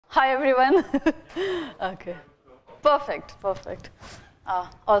Hi everyone. Okay, perfect.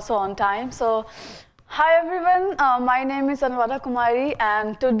 Also on time. So, hi everyone. My name is Anuradha Kumari,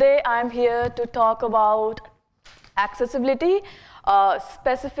 and today I'm here to talk about accessibility.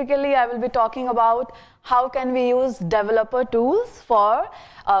 Specifically, I will be talking about how can we use developer tools for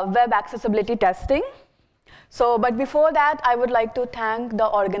web accessibility testing. So, but before that, I would like to thank the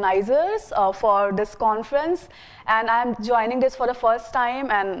organizers for this conference, and I'm joining this for the first time,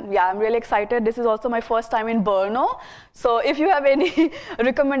 and yeah, I'm really excited. This is also my first time in Brno. So if you have any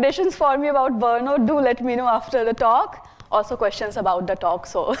recommendations for me about Brno, do let me know after the talk. Also questions about the talk,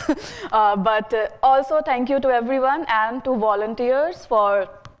 so. Also thank you to everyone and to volunteers for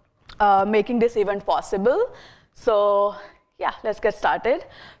making this event possible. So, yeah, let's get started.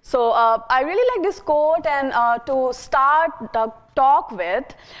 So I really like this quote, and to start the talk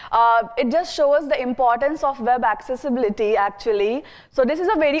with, it just shows the importance of web accessibility, actually. So this is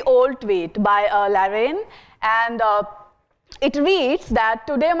a very old tweet by Lorraine, and it reads that,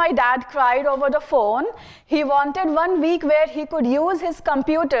 "Today my dad cried over the phone. He wanted 1 week where he could use his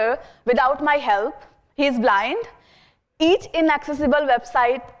computer without my help. He's blind. Each inaccessible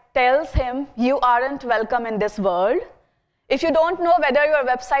website tells him you aren't welcome in this world. If you don't know whether your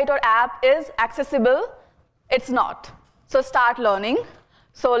website or app is accessible, it's not. So start learning."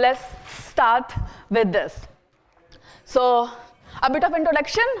 So let's start with this. So a bit of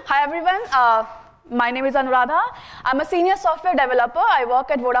introduction. Hi everyone. My name is Anuradha. I'm a senior software developer. I work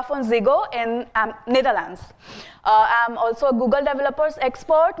at VodafoneZiggo in Netherlands. I'm also a Google Developers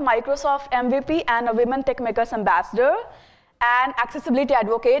Expert, Microsoft MVP, and a Women Tech Makers Ambassador, and accessibility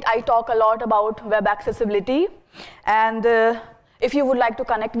advocate. I talk a lot about web accessibility. And if you would like to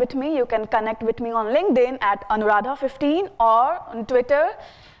connect with me, you can connect with me on LinkedIn at Anuradha15 or on Twitter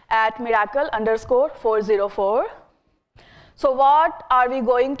at miracle_404. So what are we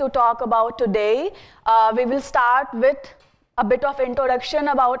going to talk about today? We will start with a bit of introduction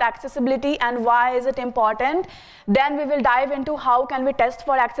about accessibility and why is it important. Then we will dive into how can we test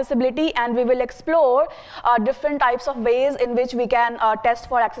for accessibility, and we will explore different types of ways in which we can test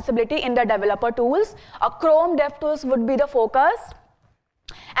for accessibility in the developer tools. Chrome DevTools would be the focus.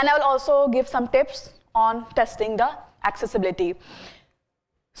 And I will also give some tips on testing the accessibility.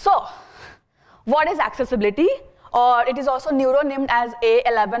 So, what is accessibility? Or it is also neuronamed as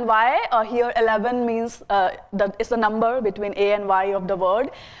A11Y. Here 11 means is the number between A and Y of the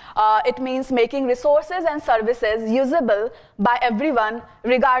word. It means making resources and services usable by everyone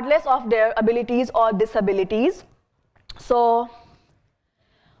regardless of their abilities or disabilities. So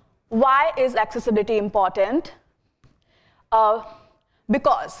why is accessibility important?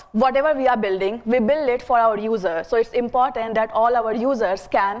 Because whatever we are building, we build it for our users. So it's important that all our users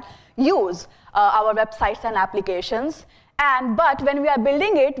can use our websites and applications. But when we are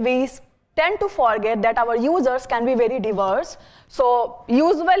building it, we tend to forget that our users can be very diverse. So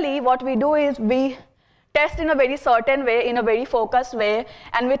usually what we do is we test in a very certain way, in a very focused way,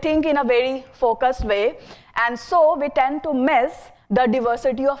 and we think in a very focused way. And so we tend to miss the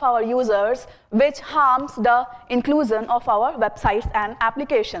diversity of our users, which harms the inclusion of our websites and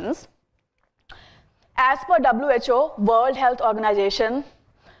applications. As per WHO, World Health Organization,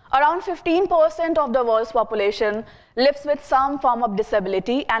 around 15% of the world's population lives with some form of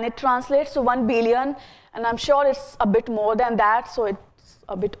disability, and it translates to 1 billion, and I'm sure it's a bit more than that, so it's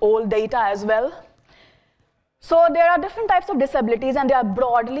a bit old data as well. So there are different types of disabilities, and they are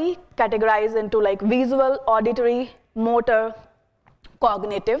broadly categorized into like visual, auditory, motor,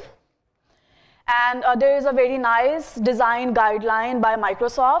 cognitive. And there is a very nice design guideline by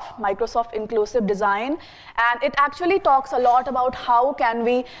Microsoft Inclusive Design, and it actually talks a lot about how can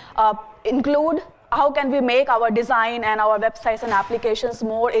we how can we make our design and our websites and applications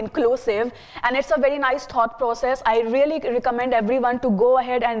more inclusive, and it's a very nice thought process. I really recommend everyone to go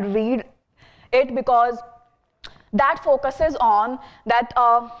ahead and read it, because that focuses on that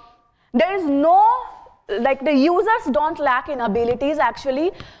there is no, like, the users don't lack in abilities.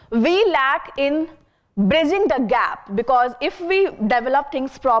 Actually, we lack in bridging the gap, because if we develop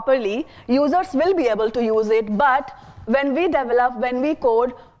things properly, users will be able to use it. But when we develop, when we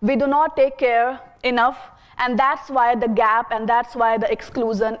code, we do not take care enough, and that's why the gap, and that's why the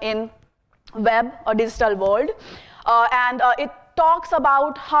exclusion in web or digital world. It talks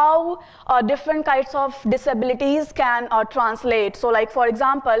about how different kinds of disabilities can translate. So like, for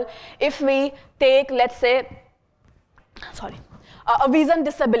example, if we take, let's say, a vision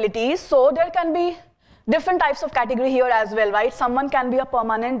disability, so there can be different types of category here as well, right? Someone can be a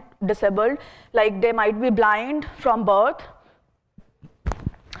permanent disabled, like they might be blind from birth.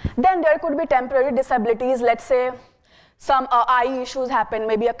 Then there could be temporary disabilities. Let's say some eye issues happen,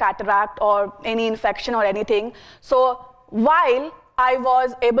 maybe a cataract or any infection or anything. So while I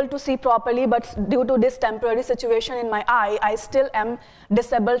was able to see properly, but due to this temporary situation in my eye, I still am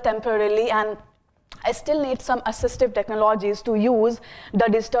disabled temporarily, and I still need some assistive technologies to use the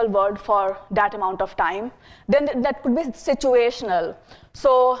digital world for that amount of time. Then that could be situational.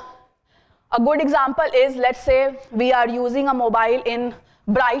 So a good example is, let's say we are using a mobile in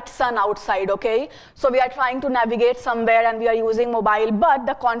bright sun outside, okay? So we are trying to navigate somewhere and we are using mobile, but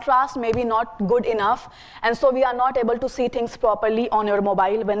the contrast may be not good enough, and so we are not able to see things properly on your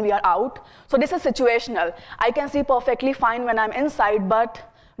mobile when we are out. So this is situational. I can see perfectly fine when I'm inside, but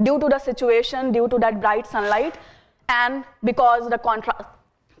due to the situation, due to that bright sunlight, and because the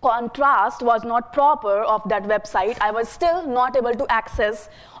contrast was not proper of that website, I was still not able to access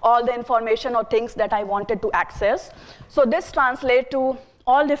all the information or things that I wanted to access. So this translates to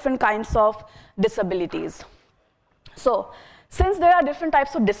all different kinds of disabilities. So since there are different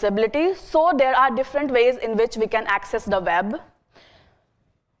types of disabilities, so there are different ways in which we can access the web.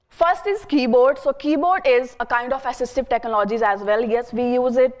 First is keyboard. So keyboard is a kind of assistive technologies as well. Yes, we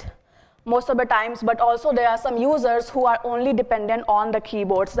use it most of the times, but also there are some users who are only dependent on the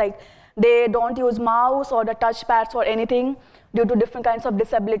keyboards. Like they don't use mouse or the touchpads or anything due to different kinds of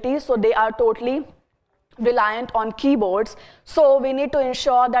disabilities, so they are totally reliant on keyboards. So we need to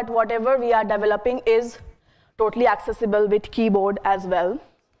ensure that whatever we are developing is totally accessible with keyboard as well.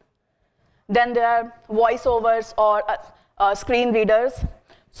 Then there are voiceovers or screen readers.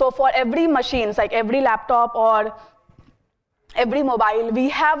 So for every machines, like every laptop or every mobile, we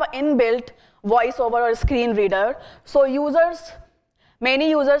have an inbuilt voiceover or screen reader. So many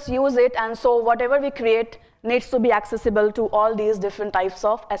users use it, and so whatever we create needs to be accessible to all these different types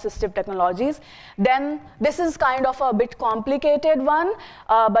of assistive technologies. Then this is kind of a bit complicated one,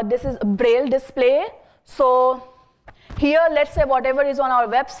 but this is Braille display. So here, let's say whatever is on our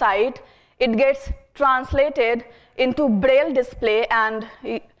website, it gets translated into Braille display, and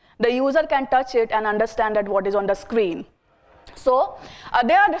the user can touch it and understand that what is on the screen. So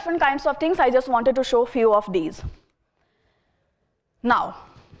there are different kinds of things. I just wanted to show a few of these. Now,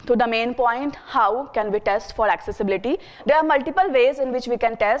 to the main point, how can we test for accessibility? There are multiple ways in which we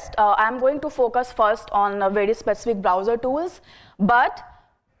can test. I'm going to focus first on very specific browser tools, but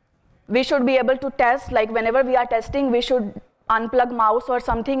we should be able to test, like whenever we are testing, we should unplug mouse or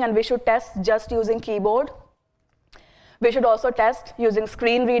something, and we should test just using keyboard. We should also test using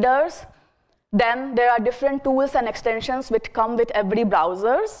screen readers. Then there are different tools and extensions which come with every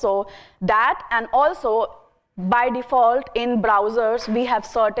browser. So that, and also by default in browsers, we have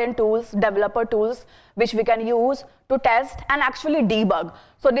certain tools, developer tools, which we can use to test and actually debug.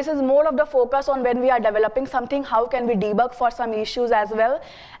 So this is more of the focus on when we are developing something, how can we debug for some issues as well,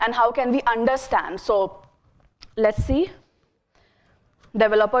 and how can we understand. So let's see,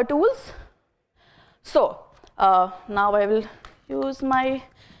 developer tools. So now I will use my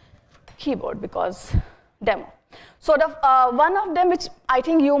keyboard because demo. So one of them which I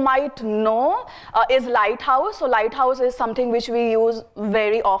think you might know is Lighthouse. So Lighthouse is something which we use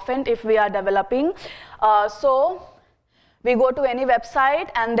very often if we are developing. So we go to any website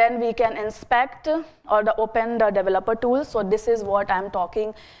and then we can inspect or open the developer tools. So this is what I'm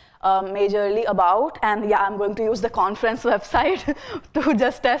talking majorly about. And yeah, I'm going to use the conference website to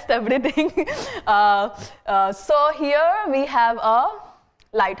just test everything. So here we have a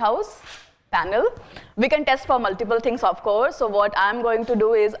Lighthouse panel. We can test for multiple things, of course. So what I'm going to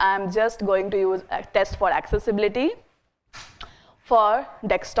do is I'm just going to use a test for accessibility for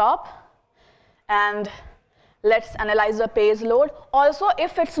desktop. And let's analyze the page load. Also,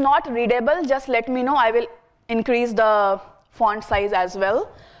 if it's not readable, just let me know. I will increase the font size as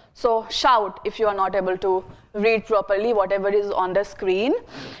well. So shout if you are not able to read properly whatever is on the screen.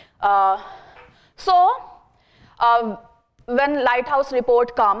 When Lighthouse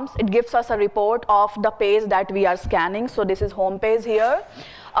report comes, it gives us a report of the page that we are scanning. So this is home page here.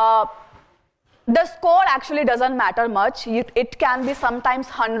 The score actually doesn't matter much. It can be sometimes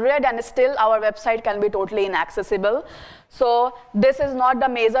 100 and still our website can be totally inaccessible. So this is not the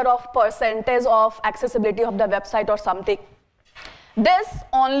measure of percentage of accessibility of the website or something. This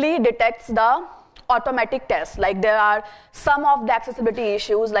only detects the automatic tests. Like there are some of the accessibility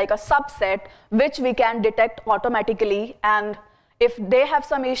issues, like a subset, which we can detect automatically. And if they have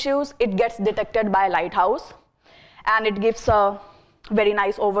some issues, it gets detected by Lighthouse. And it gives a very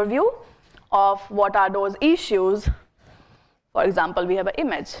nice overview of what are those issues. For example, we have an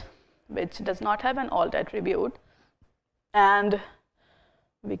image which does not have an alt attribute. And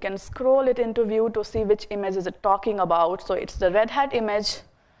we can scroll it into view to see which image is it talking about. So it's the Red Hat image.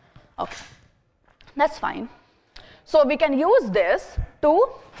 Okay, that's fine. So we can use this to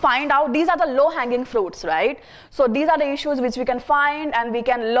find out, these are the low-hanging fruits, right? So these are the issues which we can find, and we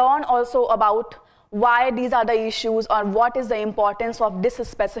can learn also about why these are the issues, or what is the importance of this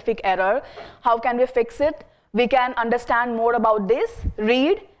specific error. How can we fix it? We can understand more about this,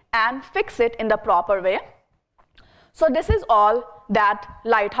 read, and fix it in the proper way. So this is all that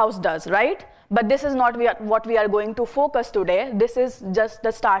Lighthouse does, right? But this is not what we are going to focus today. This is just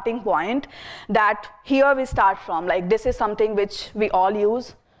the starting point that here we start from. Like, this is something which we all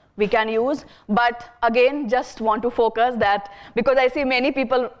use, we can use. But again, just want to focus that, because I see many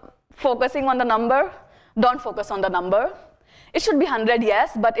people focusing on the number. Don't focus on the number. It should be 100,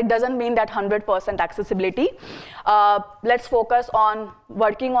 yes, but it doesn't mean that 100% accessibility. Let's focus on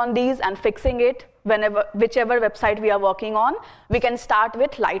working on these and fixing it whichever website we are working on. We can start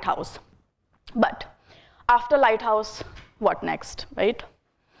with Lighthouse. But after Lighthouse, what next, right?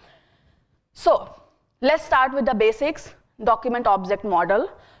 So let's start with the basics, document object model.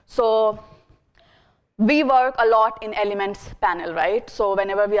 So we work a lot in elements panel, right? So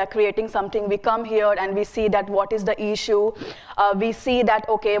whenever we are creating something, we come here and we see that what is the issue. We see that,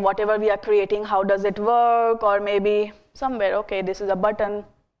 okay, whatever we are creating, how does it work? Or maybe somewhere, okay, this is a button,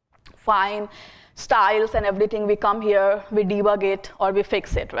 fine. Styles and everything, we come here, we debug it, or we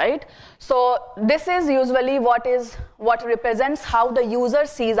fix it, right? So this is usually what represents how the user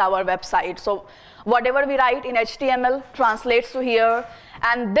sees our website. So whatever we write in HTML translates to here,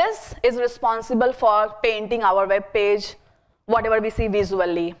 and this is responsible for painting our web page, whatever we see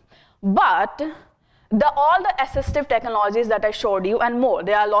visually. But all the assistive technologies that I showed you and more,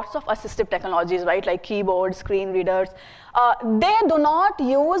 there are lots of assistive technologies, right? Like keyboards, screen readers. They do not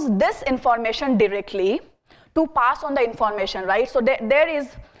use this information directly to pass on the information, right? So there is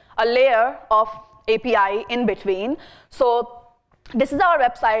a layer of API in between. So this is our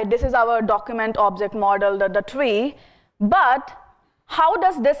website, this is our document object model, the tree. But how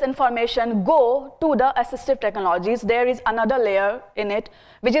does this information go to the assistive technologies? There is another layer in it,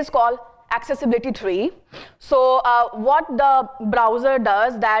 which is called accessibility tree. So what the browser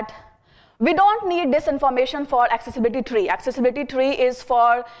does, that we don't need this information for accessibility tree. Accessibility tree is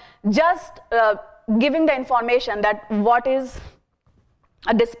for just giving the information that what is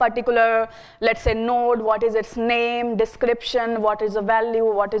this particular, let's say, node, what is its name, description, what is the value,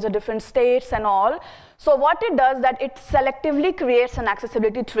 what is the different states and all. So what it does, that it selectively creates an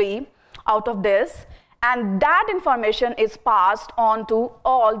accessibility tree out of this, and that information is passed on to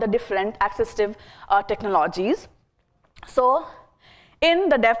all the different assistive technologies. So in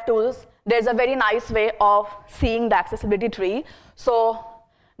the DevTools, there's a very nice way of seeing the accessibility tree. So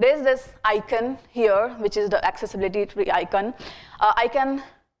there's this icon here, which is the accessibility tree icon. I can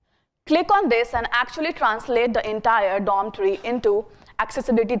click on this and actually translate the entire DOM tree into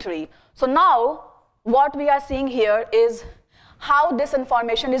accessibility tree. So now what we are seeing here is how this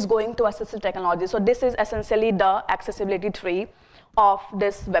information is going to assistive technology. So this is essentially the accessibility tree of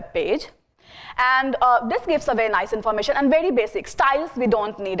this web page. And this gives a very nice information and very basic. Styles we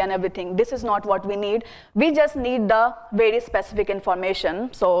don't need and everything. This is not what we need. We just need the very specific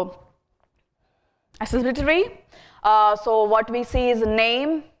information. So accessibility tree. So what we see is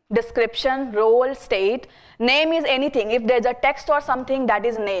name, description, role, state. Name is anything. If there's a text or something, that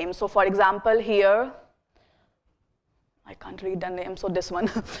is name. So for example, here, I can't read the name, so this one,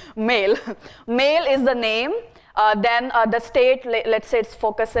 mail. Mail is the name. Then the state, let's say it's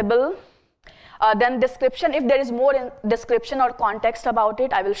focusable. Then description, if there is more in description or context about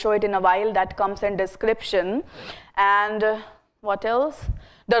it, I will show it in a while, that comes in description. And what else?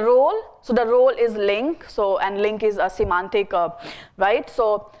 The role, so the role is link, so, and link is a semantic, right?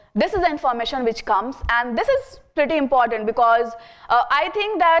 So this is the information which comes, and this is pretty important because I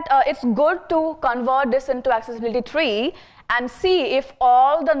think that it's good to convert this into accessibility tree and see if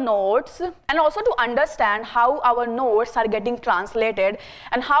all the nodes, and also to understand how our nodes are getting translated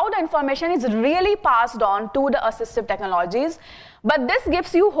and how the information is really passed on to the assistive technologies. But this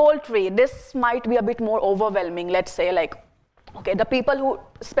gives you whole tree. This might be a bit more overwhelming, let's say, like, okay, the people who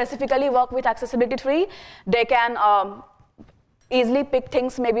specifically work with accessibility tree, they can easily pick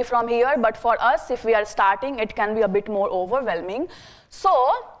things maybe from here, but for us, if we are starting, it can be a bit more overwhelming. So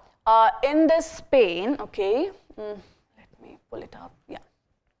in this pane, okay, let me pull it up, yeah.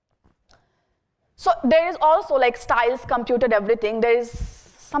 So there is also like styles, computed, everything. There is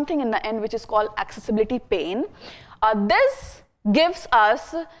something in the end which is called accessibility pane. This gives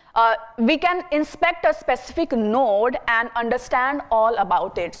us, we can inspect a specific node and understand all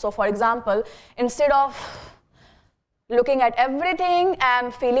about it. So for example, instead of looking at everything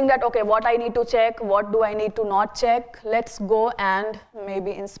and feeling that, okay, what I need to check, what do I need to not check, let's go and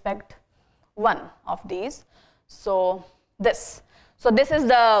maybe inspect one of these. So this is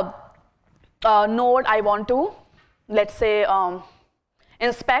the node I want to, let's say,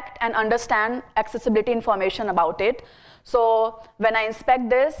 inspect and understand accessibility information about it. So when I inspect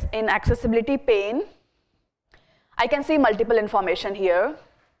this in accessibility pane, I can see multiple information here.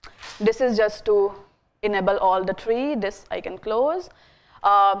 This is just to enable all the tree. This I can close.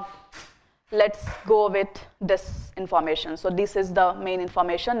 Let's go with this information. So this is the main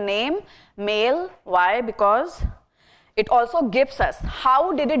information: name, male. Why? Because it also gives us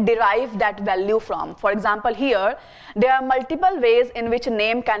how did it derive that value from. For example, here there are multiple ways in which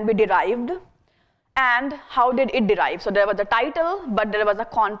name can be derived, and how did it derive. So there was a title, but there was a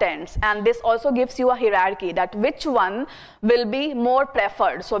contents, and this also gives you a hierarchy that which one will be more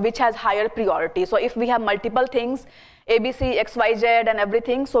preferred, so which has higher priority. So if we have multiple things, ABC, XYZ and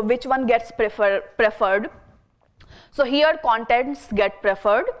everything, so which one gets preferred. So here contents get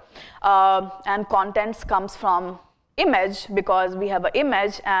preferred, and contents comes from image because we have an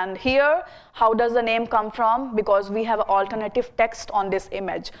image, and here how does the name come from? Because we have alternative text on this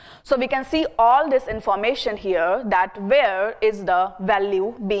image. So we can see all this information here, that where is the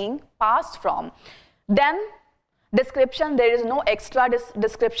value being passed from. Then description, there is no extra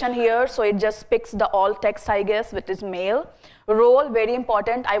description here, so it just picks the all text, I guess, which is male. Role, very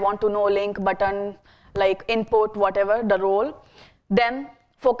important. I want to know link, button, like input, whatever, the role. Then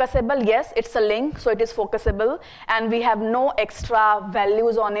focusable, yes, it's a link, so it is focusable, and we have no extra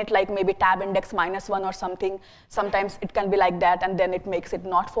values on it, like maybe tab index -1 or something. Sometimes it can be like that, and then it makes it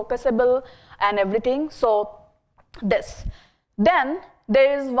not focusable and everything. So this. Then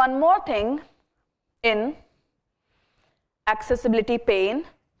there is one more thing in accessibility pane,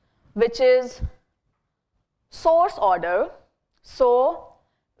 which is source order. So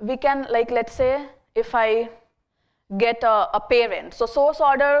we can, like, let's say if I get a parent. So source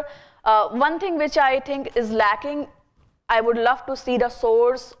order, one thing which I think is lacking, I would love to see the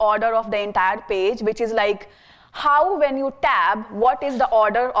source order of the entire page, which is like how when you tab, what is the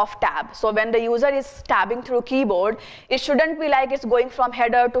order of tab. So when the user is tabbing through keyboard, it shouldn't be like it's going from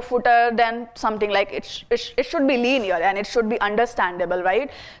header to footer, then something like it should be linear and it should be understandable, right?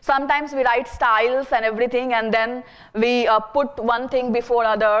 Sometimes we write styles and everything, and then we put one thing before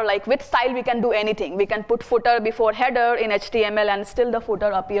other. Like with style we can do anything. We can put footer before header in HTML and still the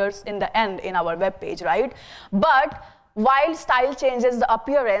footer appears in the end in our web page, right? But while style changes the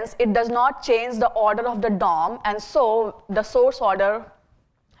appearance, it does not change the order of the DOM, and so the source order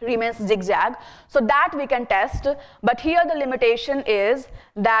remains zigzag. So that we can test, but here the limitation is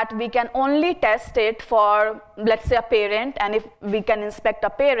that we can only test it for, let's say, a parent, and if we can inspect a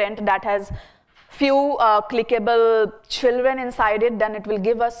parent that has few clickable children inside it, then it will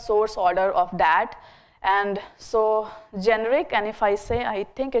give us source order of that. And so generic, and if I say, I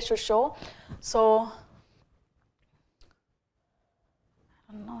think it should show. So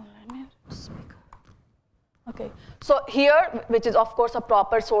no, let me speak. Okay, so here, which is of course a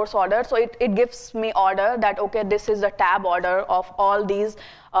proper source order, so it gives me order that, okay, this is the tab order of all these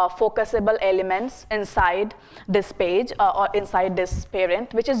focusable elements inside this page or inside this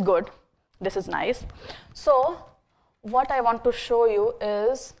parent, which is good. This is nice. So what I want to show you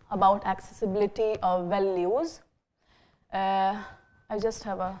is about accessibility of values. I just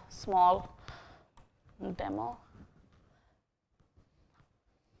have a small demo.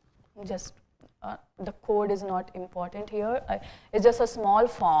 Just the code is not important here. It's just a small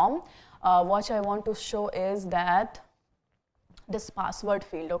form. What I want to show is that this password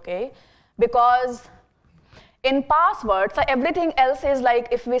field, okay? Because in passwords, so everything else is like,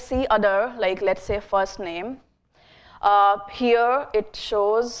 if we see other, like let's say first name, here it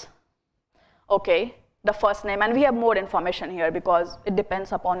shows, okay, the first name, and we have more information here because it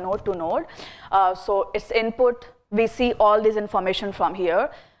depends upon node to node. So it's input, we see all this information from here.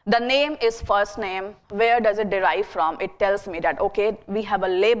 The name is first name. Where does it derive from? It tells me that, okay, we have a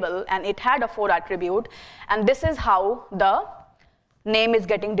label and it had a 4 attribute, and this is how the name is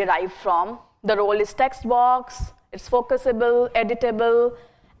getting derived from. The role is text box, it's focusable, editable,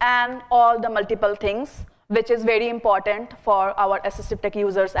 and all the multiple things, which is very important for our assistive tech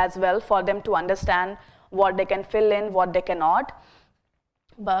users as well, for them to understand what they can fill in, what they cannot.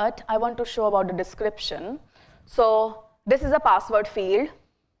 But I want to show about the description. So this is a password field,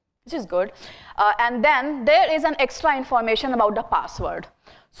 which is good. And then there is an extra information about the password.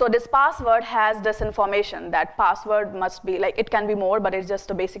 So this password has this information that password must be, like it can be more, but it's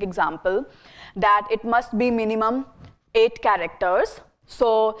just a basic example, that it must be minimum 8 characters.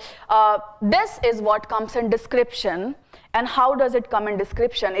 So this is what comes in description. And how does it come in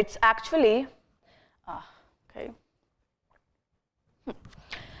description? It's actually, okay.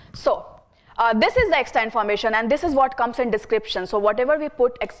 So This is the extra information, and this is what comes in description. So whatever we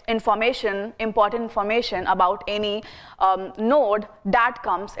put information, important information about any node, that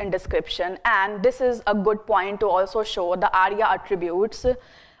comes in description. And this is a good point to also show the ARIA attributes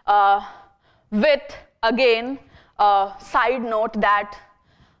with, again, a side note that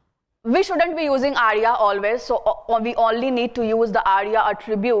we shouldn't be using ARIA always, so we only need to use the ARIA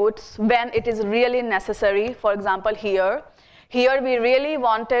attributes when it is really necessary. For example, here we really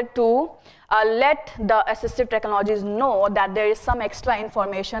wanted to let the assistive technologies know that there is some extra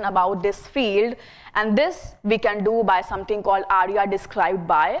information about this field, and this we can do by something called ARIA described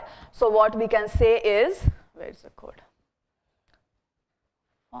by. So what we can say is, where is the code?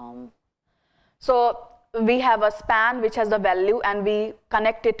 So we have a span which has the value, and we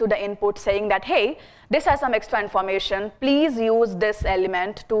connect it to the input saying that, hey, this has some extra information. Please use this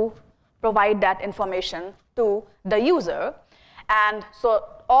element to provide that information to the user. And so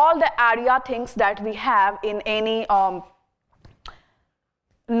all the ARIA things that we have in any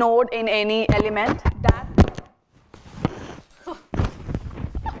node, in any element, that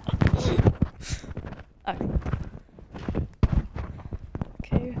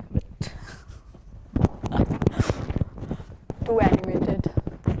okay, too animated.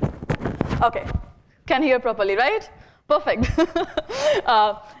 Okay, can hear properly, right? Perfect.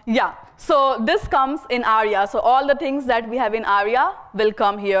 Yeah, so this comes in ARIA. So all the things that we have in ARIA will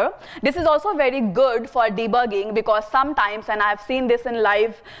come here. This is also very good for debugging, because sometimes, and I've seen this in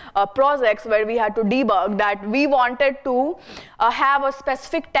live projects where we had to debug, that we wanted to have a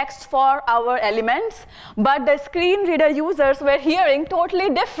specific text for our elements, but the screen reader users were hearing totally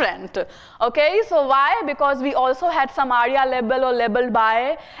different. Okay, so why? Because we also had some ARIA label or labeled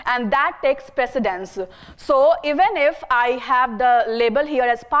by, and that takes precedence. So even if I have the label here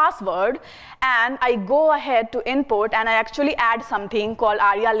as password, and I go ahead to input and I actually add something called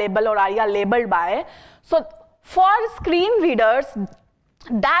ARIA label or ARIA labeled by, so for screen readers,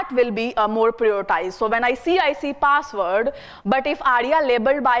 that will be more prioritized. So when I see password, but if ARIA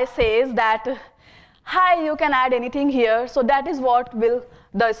labeled by says that, hi, you can add anything here, so that is what will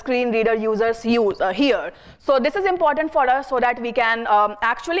the screen reader users use here. So this is important for us so that we can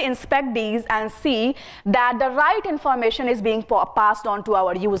actually inspect these and see that the right information is being passed on to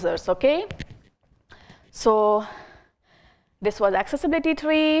our users, okay? So this was accessibility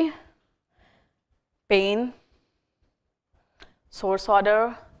tree, pane, source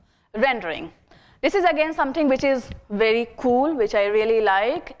order, rendering. This is again something which is very cool, which I really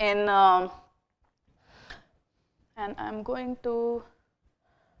like in, and I'm going to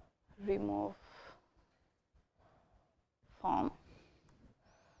remove form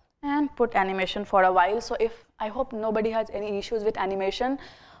and put animation for a while. So if, I hope nobody has any issues with animation,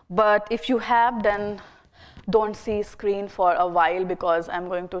 but if you have, then don't see screen for a while, because I'm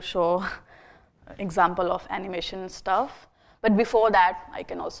going to show example of animation stuff. But before that, I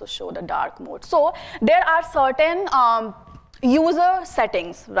can also show the dark mode. So there are certain user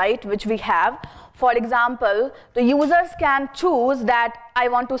settings, right, which we have. For example, the users can choose that I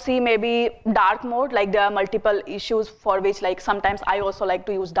want to see maybe dark mode, like there are multiple issues for which, like sometimes I also like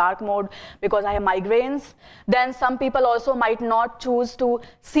to use dark mode because I have migraines. Then some people also might not choose to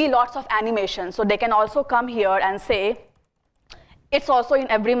see lots of animation. So they can also come here and say, it's also in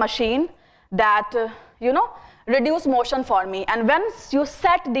every machine that, you know, reduce motion for me. And once you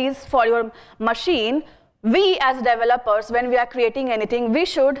set these for your machine, we as developers, when we are creating anything, we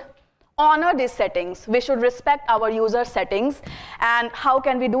should honor these settings. We should respect our user settings. And how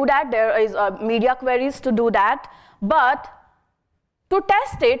can we do that? There is media queries to do that. But to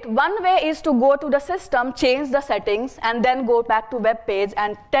test it, one way is to go to the system, change the settings, and then go back to web page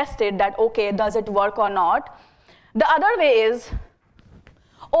and test it that, okay, does it work or not? The other way is,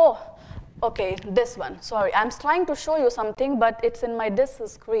 oh, okay, this one. Sorry, I'm trying to show you something, but it's in my this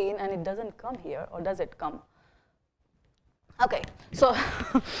screen, and it doesn't come here, or does it come? Okay, so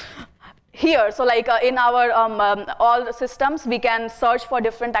here, so like in our all the systems, we can search for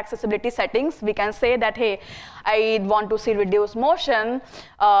different accessibility settings. We can say that, hey, I want to see reduced motion,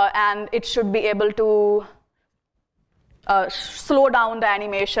 and it should be able to slow down the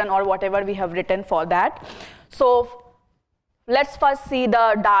animation or whatever we have written for that. So let's first see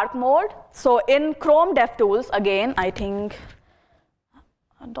the dark mode. So in Chrome DevTools, again, I think,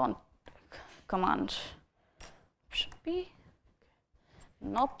 don't, command should be,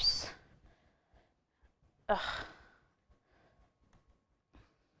 nope.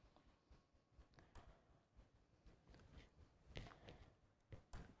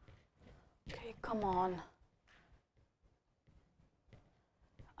 Okay, come on.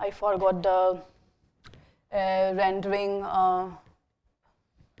 I forgot the rendering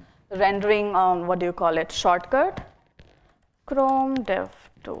rendering, what do you call it, shortcut, Chrome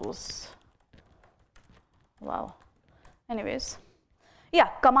DevTools. Wow. Anyways, yeah,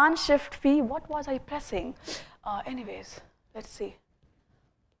 Command-Shift-P, what was I pressing? Anyways, let's see.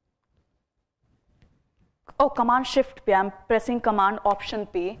 Oh, Command-Shift-P, I'm pressing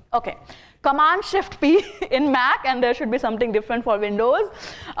Command-Option-P. Okay, Command-Shift-P in Mac, and there should be something different for Windows.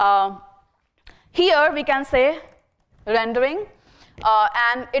 Here we can say rendering,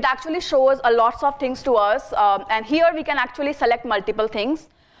 and it actually shows a lots of things to us, and here we can actually select multiple things.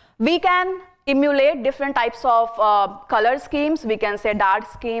 We can emulate different types of color schemes. We can say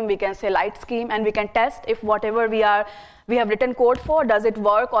dark scheme, we can say light scheme, and we can test if whatever we have written code for, does it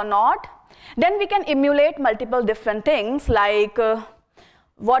work or not. Then we can emulate multiple different things, like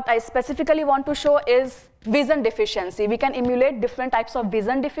what I specifically want to show is vision deficiency. We can emulate different types of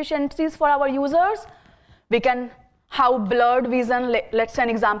vision deficiencies for our users. We can how blurred vision, let's say an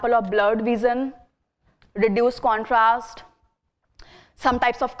example of blurred vision, reduced contrast, some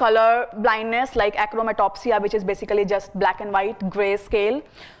types of color blindness like achromatopsia, which is basically just black and white grayscale.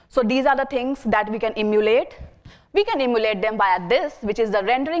 So these are the things that we can emulate. We can emulate them via this, which is the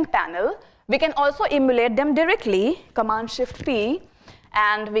rendering panel. We can also emulate them directly, Command-Shift-P,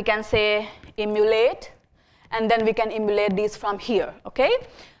 and we can say emulate, and then we can emulate these from here, okay?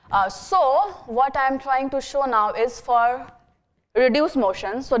 So what I'm trying to show now is for reduce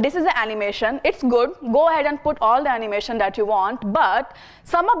motion. So this is the animation. It's good. Go ahead and put all the animation that you want, but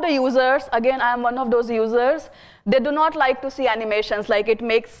some of the users, again, I am one of those users, they do not like to see animations, like it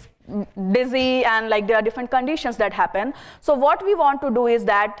makes dizzy, and like there are different conditions that happen. So what we want to do is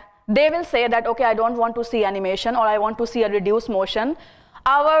that they will say that, okay, I don't want to see animation, or I want to see a reduced motion.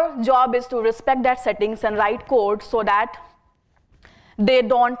 Our job is to respect that settings and write code so that they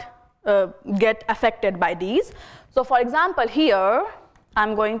don't get affected by these. So for example, here,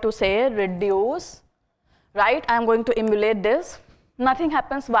 I'm going to say reduce, right? I'm going to emulate this. Nothing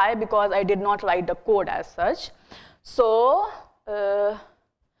happens. Why? Because I did not write the code as such. So there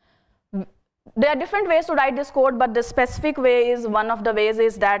are different ways to write this code, but the specific way is, one of the ways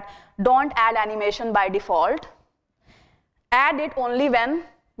is that don't add animation by default. Add it only when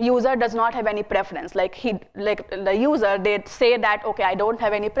user does not have any preference. Like the user, they say that, okay, I don't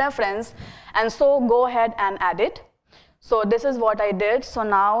have any preference, and so go ahead and add it. So this is what I did. So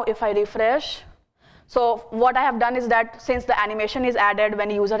now if I refresh, so what I have done is that since the animation is added when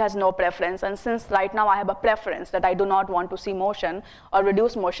user has no preference, and since right now I have a preference that I do not want to see motion or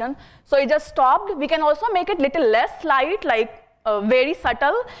reduce motion, so it just stopped. We can also make it little less light, like very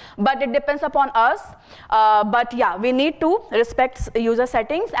subtle, but it depends upon us. But yeah, we need to respect user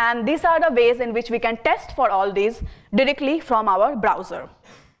settings, and these are the ways in which we can test for all these directly from our browser.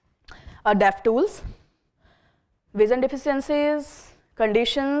 DevTools, vision deficiencies,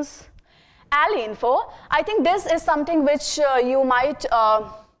 conditions, ALI info. I think this is something which you might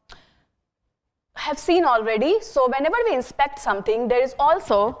have seen already. So whenever we inspect something, there is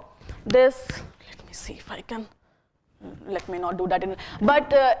also this, let me see if I can, let me not do that.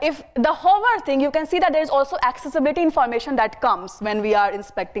 But if the hover thing, you can see that there is also accessibility information that comes when we are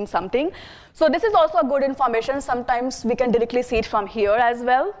inspecting something. So this is also good information. Sometimes we can directly see it from here as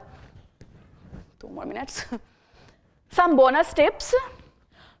well. 2 more minutes. Some bonus tips.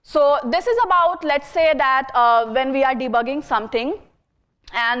 So this is about, let's say that when we are debugging something,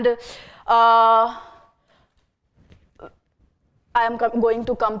 and I am going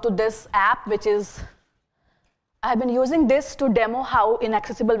to come to this app, which is, I have been using this to demo how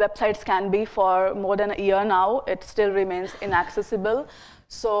inaccessible websites can be for more than a year now. It still remains inaccessible,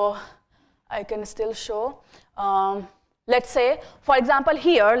 so I can still show. Let's say, for example,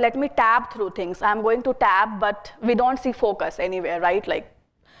 here, let me tab through things. I'm going to tab, but we don't see focus anywhere, right? Like,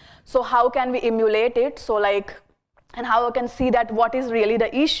 so how can we emulate it? So like, and how I can see that what is really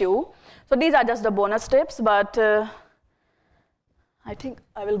the issue. So these are just the bonus tips, but I think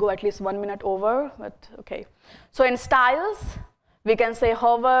I will go at least 1 minute over, but okay. So in styles, we can say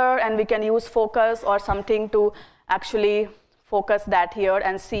hover, and we can use focus or something to actually focus that here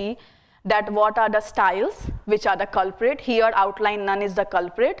and see that what are the styles, which are the culprit. Here, outline none is the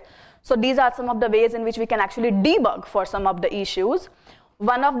culprit. So these are some of the ways in which we can actually debug for some of the issues.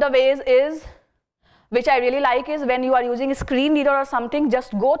 One of the ways is, which I really like, is when you are using a screen reader or something,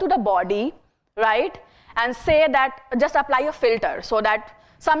 just go to the body, right? And say that, just apply a filter, so that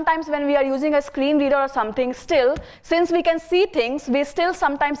sometimes when we are using a screen reader or something, still, since we can see things, we still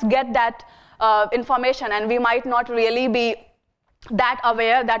sometimes get that information, and we might not really be that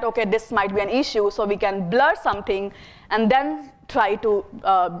aware that, okay, this might be an issue, so we can blur something and then try to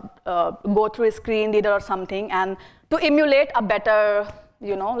go through a screen reader or something and to emulate a better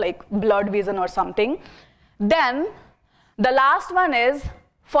you know, like blurred vision or something. Then the last one is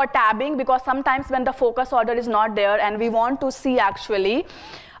for tabbing, because sometimes when the focus order is not there and we want to see actually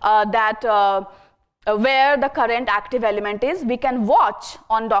where the current active element is, we can watch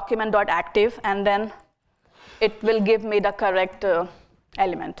on document.active and then it will give me the correct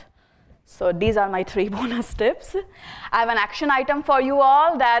element. So these are my 3 bonus tips. I have an action item for you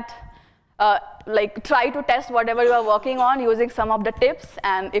all that like try to test whatever you are working on using some of the tips,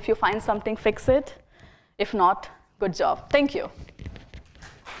 and if you find something, fix it. If not, good job. Thank you.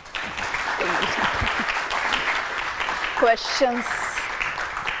 Questions?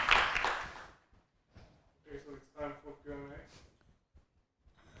 Okay, so it's time for Q&A.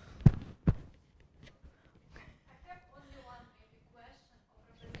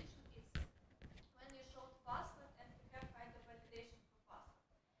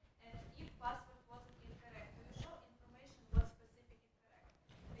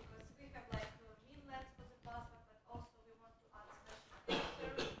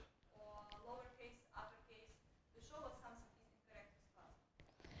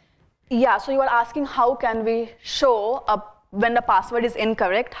 Yeah, so you are asking how can we show when the password is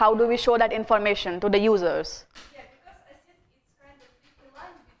incorrect, how do we show that information to the users? Yeah, because I think it's kind of tricky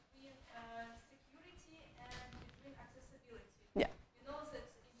line between security and between accessibility. Yeah. You know that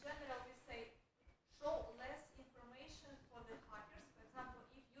in general we say show less information for the hackers. For example,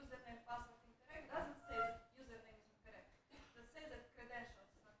 if username password incorrect, doesn't say that username is incorrect. It says that credentials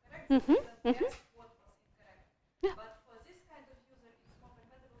is not correct. Yes, what was incorrect. Yeah. But for this kind of user, it's more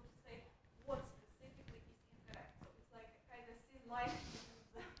compatible to say what specifically is incorrect. So it's like a kind of thin line.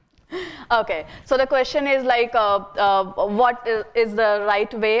 Okay, so the question is like, what is the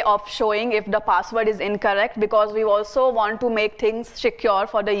right way of showing if the password is incorrect, because we also want to make things secure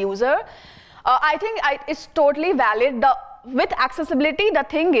for the user. I think it's totally valid. With accessibility, the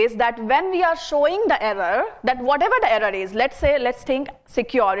thing is that when we are showing the error, that whatever the error is, let's think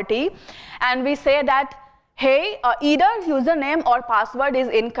security, and we say that, hey, either username or password is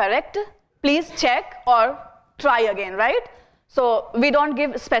incorrect, please check or try again, right? So we don't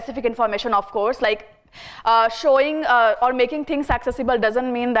give specific information, of course, like showing or making things accessible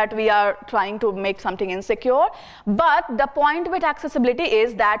doesn't mean that we are trying to make something insecure. But the point with accessibility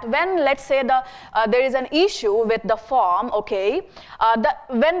is that when, let's say, there is an issue with the form, okay,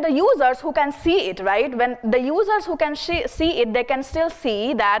 when the users who can see it, right, when the users who can see it, they can still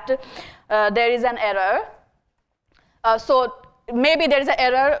see that there is an error. So maybe there is an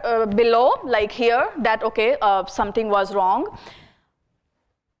error below, like here, that, okay, something was wrong.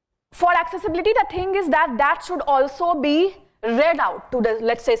 For accessibility, the thing is that that should also be read out to the,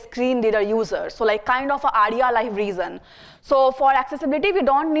 let's say, screen reader user. So like kind of a ARIA live reason. So for accessibility, we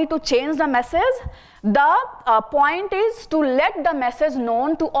don't need to change the message. The point is to let the message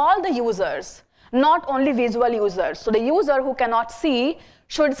known to all the users, not only visual users. So the user who cannot see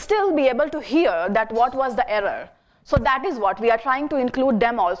should still be able to hear that what was the error. So that is what we are trying to include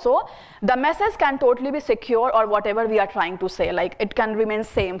them also. The message can totally be secure or whatever we are trying to say, like it can remain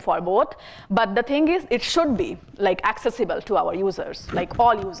same for both. But the thing is, it should be like accessible to our users, like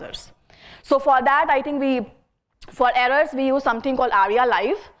all users. So for that, I think for errors, we use something called ARIA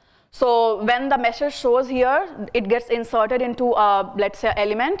Live. So when the message shows here, it gets inserted into a, let's say,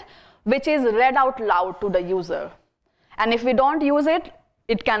 element, which is read out loud to the user. And if we don't use it,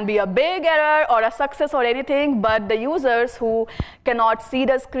 it can be a big error or a success or anything, but the users who cannot see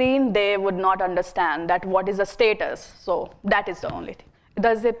the screen, they would not understand that what is the status. So that is the only thing.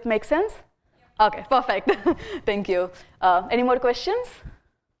 Does it make sense? Yeah. Okay, perfect. Thank you. Any more questions?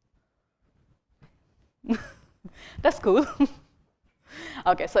 That's cool.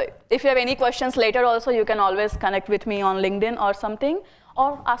 Okay, so if you have any questions later also, you can always connect with me on LinkedIn or something,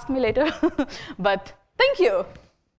 or ask me later. But thank you.